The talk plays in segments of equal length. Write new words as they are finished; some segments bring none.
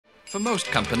For most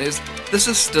companies, this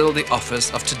is still the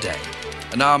office of today.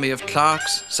 An army of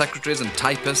clerks, secretaries and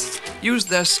typists use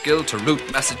their skill to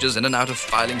route messages in and out of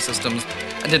filing systems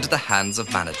and into the hands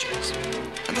of managers.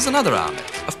 And there's another army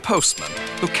of postmen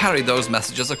who carry those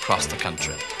messages across the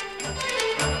country.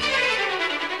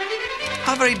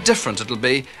 How very different it'll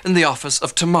be in the office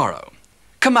of tomorrow.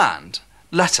 Command,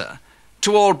 letter,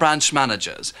 to all branch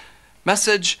managers.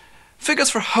 Message, figures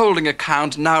for holding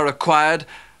account now required.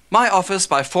 My office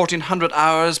by 1400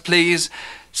 hours, please.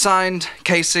 Signed,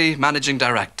 Casey, Managing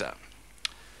Director.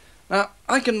 Now,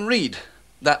 I can read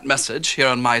that message here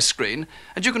on my screen,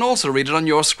 and you can also read it on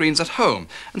your screens at home.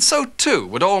 And so too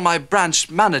would all my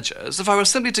branch managers if I were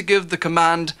simply to give the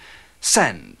command,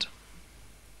 send.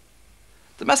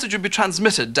 The message would be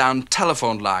transmitted down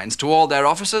telephone lines to all their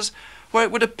offices, where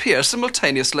it would appear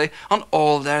simultaneously on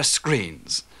all their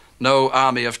screens. No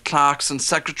army of clerks and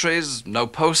secretaries, no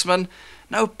postmen,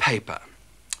 no paper.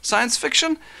 Science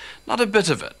fiction? Not a bit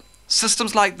of it.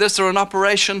 Systems like this are in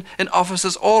operation in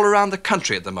offices all around the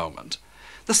country at the moment.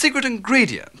 The secret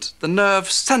ingredient, the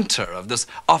nerve center of this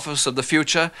office of the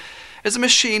future, is a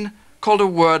machine called a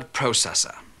word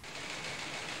processor.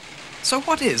 So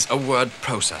what is a word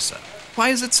processor?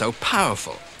 Why is it so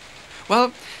powerful?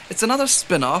 Well, it's another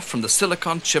spin-off from the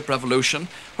silicon chip revolution,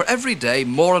 where every day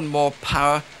more and more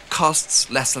power costs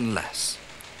less and less.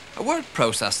 A word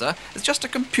processor is just a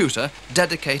computer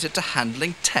dedicated to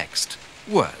handling text,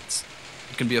 words.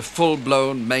 It can be a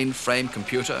full-blown mainframe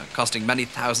computer costing many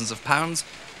thousands of pounds,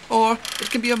 or it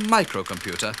can be a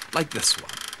microcomputer like this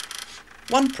one.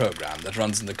 One program that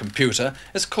runs in the computer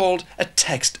is called a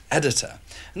text editor,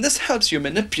 and this helps you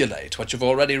manipulate what you've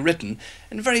already written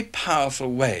in very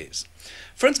powerful ways.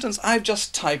 For instance, I've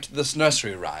just typed this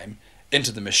nursery rhyme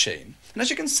into the machine, and as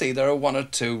you can see, there are one or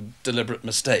two deliberate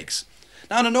mistakes.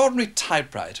 Now, on an ordinary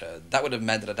typewriter, that would have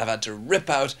meant that I'd have had to rip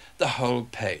out the whole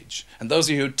page. And those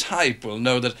of you who type will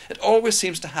know that it always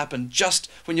seems to happen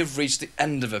just when you've reached the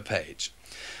end of a page.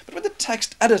 But with the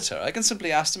text editor, I can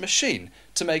simply ask the machine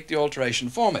to make the alteration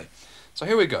for me. So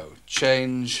here we go.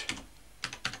 Change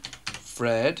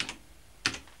Fred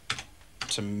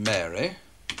to Mary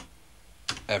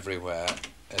everywhere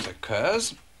it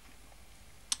occurs.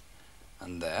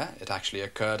 And there, it actually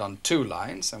occurred on 2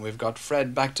 lines, and we've got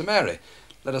Fred back to Mary.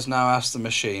 Let us now ask the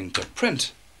machine to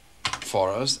print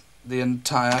for us the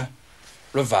entire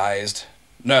revised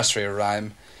nursery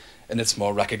rhyme in its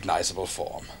more recognizable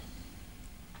form.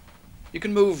 You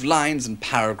can move lines and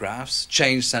paragraphs,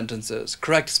 change sentences,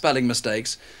 correct spelling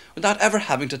mistakes, without ever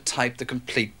having to type the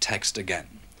complete text again.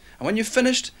 And when you've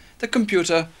finished, the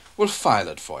computer will file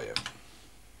it for you.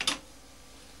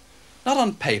 Not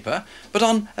on paper, but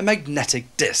on a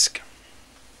magnetic disk.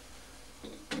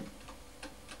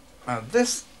 Now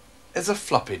this is a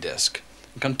floppy disk.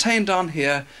 And contained on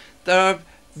here, there are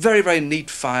very, very neat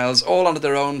files, all under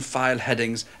their own file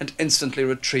headings and instantly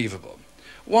retrievable.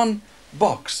 One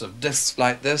box of disks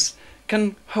like this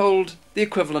can hold the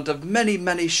equivalent of many,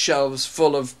 many shelves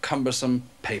full of cumbersome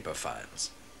paper files.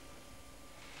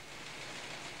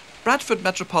 Bradford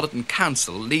Metropolitan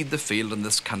Council lead the field in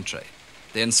this country.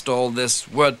 They installed this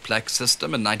Wordplex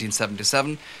system in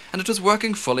 1977, and it was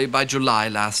working fully by July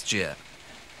last year.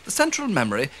 The central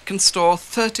memory can store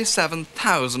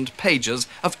 37,000 pages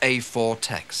of A4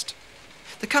 text.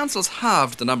 The council's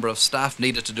halved the number of staff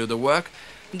needed to do the work,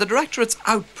 and the directorate's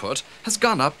output has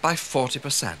gone up by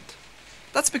 40%.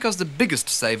 That's because the biggest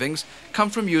savings come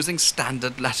from using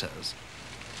standard letters.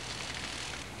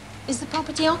 Is the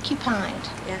property occupied?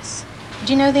 Yes.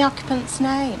 Do you know the occupant's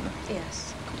name? Yes.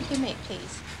 Give me it,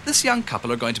 please. This young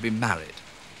couple are going to be married.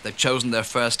 They've chosen their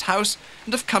first house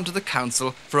and have come to the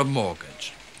council for a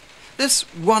mortgage. This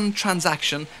one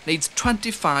transaction needs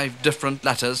 25 different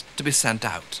letters to be sent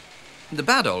out. In the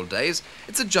bad old days,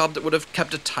 it's a job that would have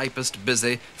kept a typist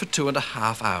busy for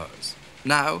 2.5 hours.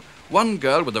 Now, one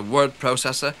girl with a word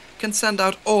processor can send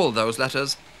out all those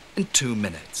letters in 2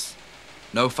 minutes.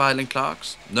 No filing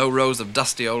clerks, no rows of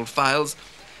dusty old files,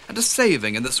 and a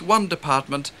saving in this one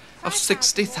department of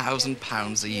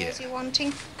 £60,000 a year. You're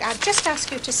wanting? I'd just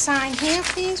ask you to sign here,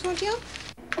 please, would you?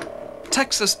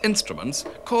 Texas Instruments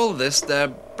call this their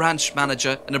branch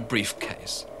manager in a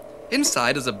briefcase.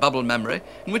 Inside is a bubble memory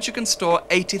in which you can store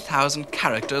 80,000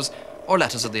 characters or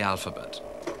letters of the alphabet.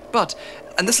 But,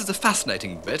 and this is the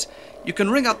fascinating bit, you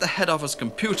can ring up the head office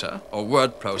computer or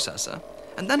word processor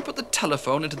and then put the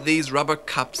telephone into these rubber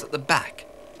cups at the back.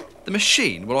 The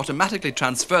machine will automatically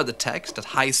transfer the text at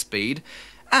high speed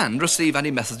and receive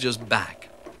any messages back.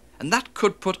 And that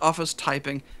could put office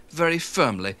typing very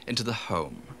firmly into the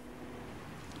home.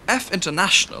 F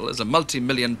International is a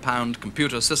multi-million-pound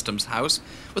computer systems house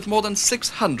with more than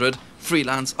 600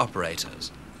 freelance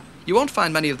operators. You won't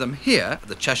find many of them here at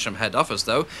the Chesham head office,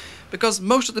 though, because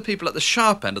most of the people at the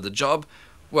sharp end of the job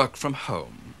work from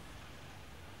home.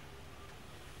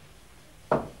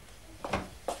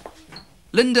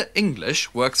 Linda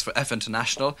English works for F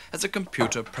International as a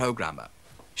computer programmer.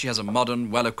 She has a modern,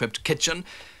 well-equipped kitchen,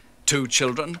 2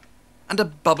 children, and a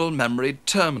bubble-memoried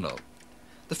terminal.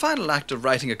 The final act of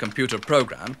writing a computer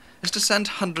program is to send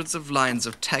hundreds of lines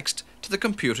of text to the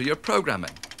computer you're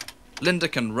programming. Linda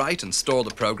can write and store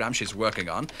the program she's working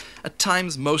on at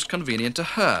times most convenient to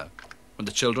her, when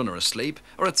the children are asleep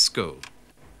or at school.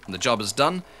 When the job is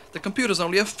done, the computer's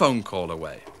only a phone call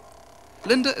away.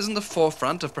 Linda is in the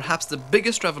forefront of perhaps the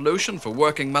biggest revolution for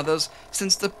working mothers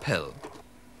since the pill.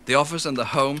 The office and the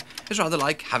home is rather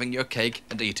like having your cake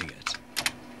and eating it.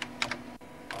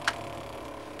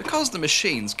 Because the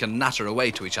machines can natter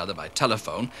away to each other by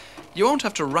telephone, you won't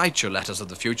have to write your letters of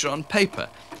the future on paper,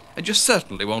 and you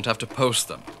certainly won't have to post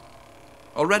them.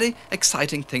 Already,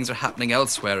 exciting things are happening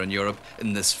elsewhere in Europe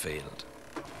in this field.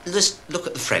 Just look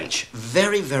at the French.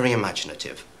 Very, very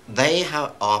imaginative. They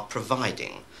are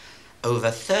providing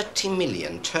over 30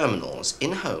 million terminals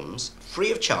in homes,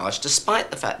 free of charge,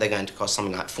 despite the fact they're going to cost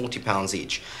something like £40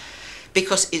 each,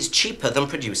 because it's cheaper than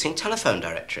producing telephone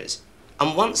directories.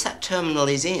 And once that terminal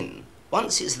is in,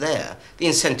 once it's there, the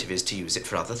incentive is to use it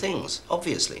for other things,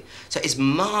 obviously. So it's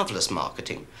marvellous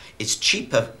marketing. It's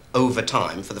cheaper over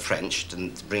time for the French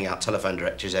than to bring out telephone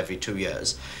directories every 2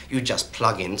 years. You just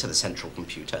plug into the central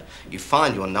computer, you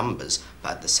find your numbers,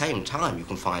 but at the same time you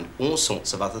can find all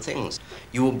sorts of other things.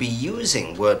 You will be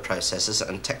using word processors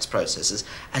and text processors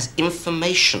as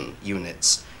information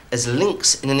units, as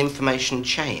links in an information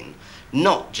chain,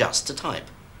 not just to type.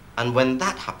 And when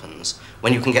that happens,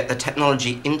 when you can get the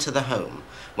technology into the home,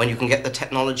 when you can get the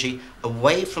technology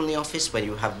away from the office, when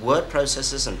you have word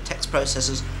processors and text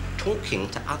processors talking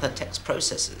to other text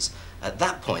processors, at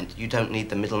that point you don't need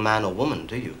the middleman or woman,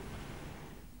 do you?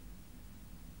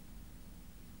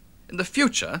 In the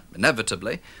future,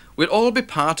 inevitably, we'll all be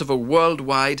part of a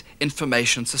worldwide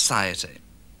information society.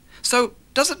 So,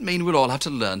 does it mean we'll all have to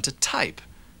learn to type?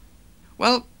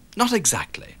 Well, not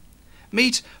exactly.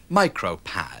 Meet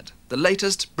Micropad, the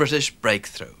latest British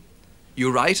breakthrough. You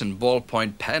write in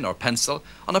ballpoint pen or pencil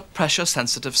on a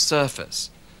pressure-sensitive surface.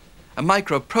 A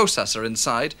microprocessor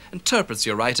inside interprets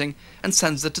your writing and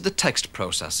sends it to the text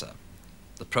processor.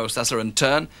 The processor, in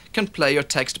turn, can play your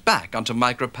text back onto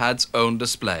Micropad's own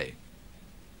display.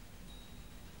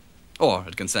 Or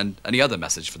it can send any other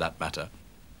message for that matter.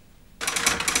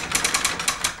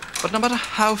 But no matter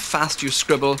how fast you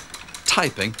scribble,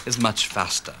 typing is much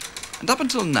faster. And up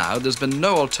until now, there's been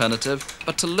no alternative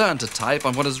but to learn to type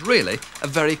on what is really a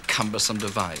very cumbersome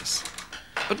device.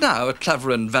 But now a clever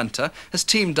inventor has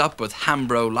teamed up with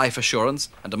Hambro Life Assurance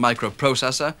and a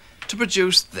microprocessor to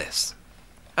produce this.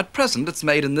 At present, it's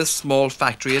made in this small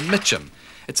factory in Mitcham.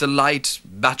 It's a light,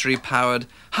 battery-powered,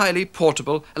 highly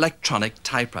portable electronic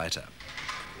typewriter.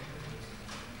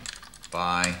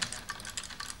 By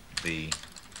the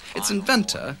Its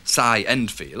inventor,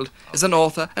 Enfield, is an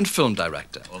author and film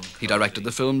director. He directed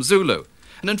the film Zulu,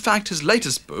 and in fact his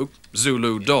latest book,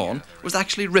 Zulu Dawn, was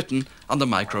actually written on the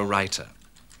Microwriter.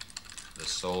 the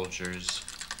soldiers.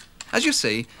 As you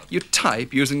see, you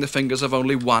type using the fingers of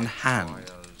only one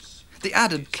hand. The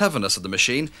added cleverness of the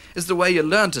machine is the way you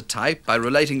learn to type by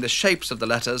relating the shapes of the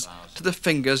letters to the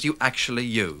fingers you actually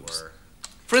use.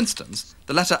 For instance,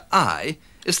 the letter I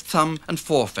is thumb and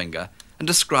forefinger and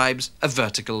describes a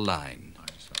vertical line.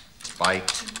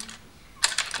 Spiked,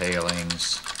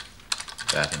 tailings,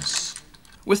 that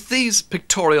and With these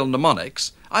pictorial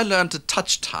mnemonics, I learned to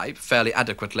touch type fairly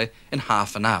adequately in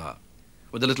half an hour.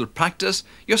 With a little practice,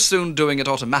 you're soon doing it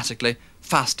automatically,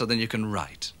 faster than you can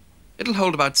write. It'll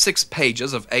hold about 6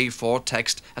 pages of A4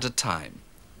 text at a time.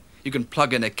 You can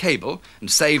plug in a cable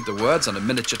and save the words on a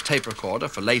miniature tape recorder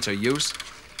for later use,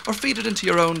 or feed it into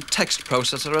your own text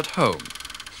processor at home.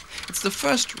 It's the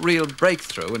first real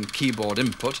breakthrough in keyboard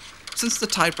input since the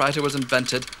typewriter was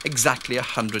invented exactly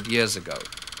 100 years ago.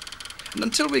 And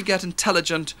until we get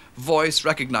intelligent,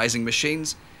 voice-recognizing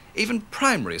machines, even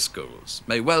primary schools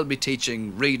may well be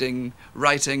teaching reading,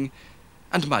 writing,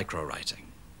 and microwriting.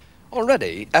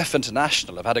 Already, F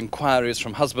International have had inquiries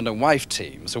from husband and wife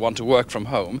teams who want to work from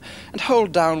home and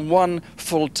hold down one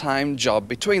full-time job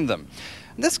between them.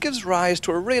 And this gives rise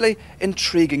to a really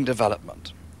intriguing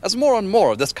development. As more and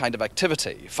more of this kind of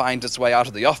activity finds its way out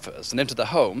of the office and into the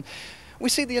home, we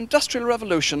see the Industrial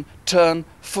Revolution turn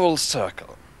full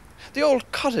circle. The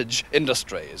old cottage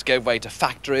industries gave way to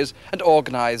factories and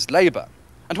organised labour,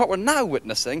 And what we're now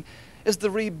witnessing is the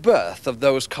rebirth of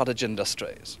those cottage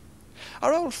industries.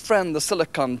 Our old friend, the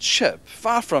silicon chip,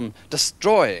 far from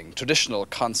destroying traditional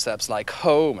concepts like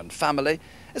home and family,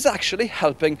 is actually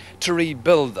helping to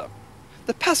rebuild them.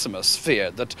 The pessimists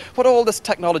feared that what all this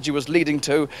technology was leading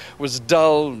to was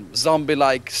dull,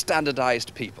 zombie-like,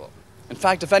 standardized people. In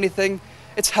fact, if anything,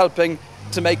 it's helping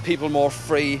to make people more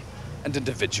free and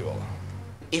individual.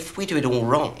 If we do it all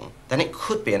wrong, then it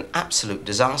could be an absolute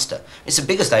disaster. It's the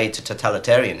biggest aid to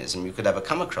totalitarianism you could ever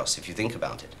come across if you think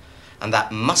about it. And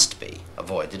that must be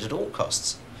avoided at all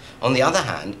costs. On the other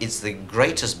hand, it's the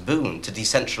greatest boon to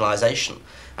decentralization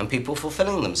and people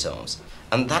fulfilling themselves.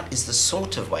 And that is the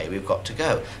sort of way we've got to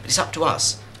go. But it's up to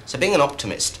us. So being an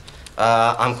optimist,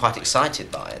 I'm quite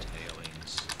excited by it.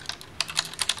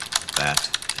 That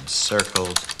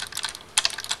encircled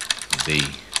the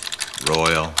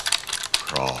royal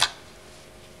crawl.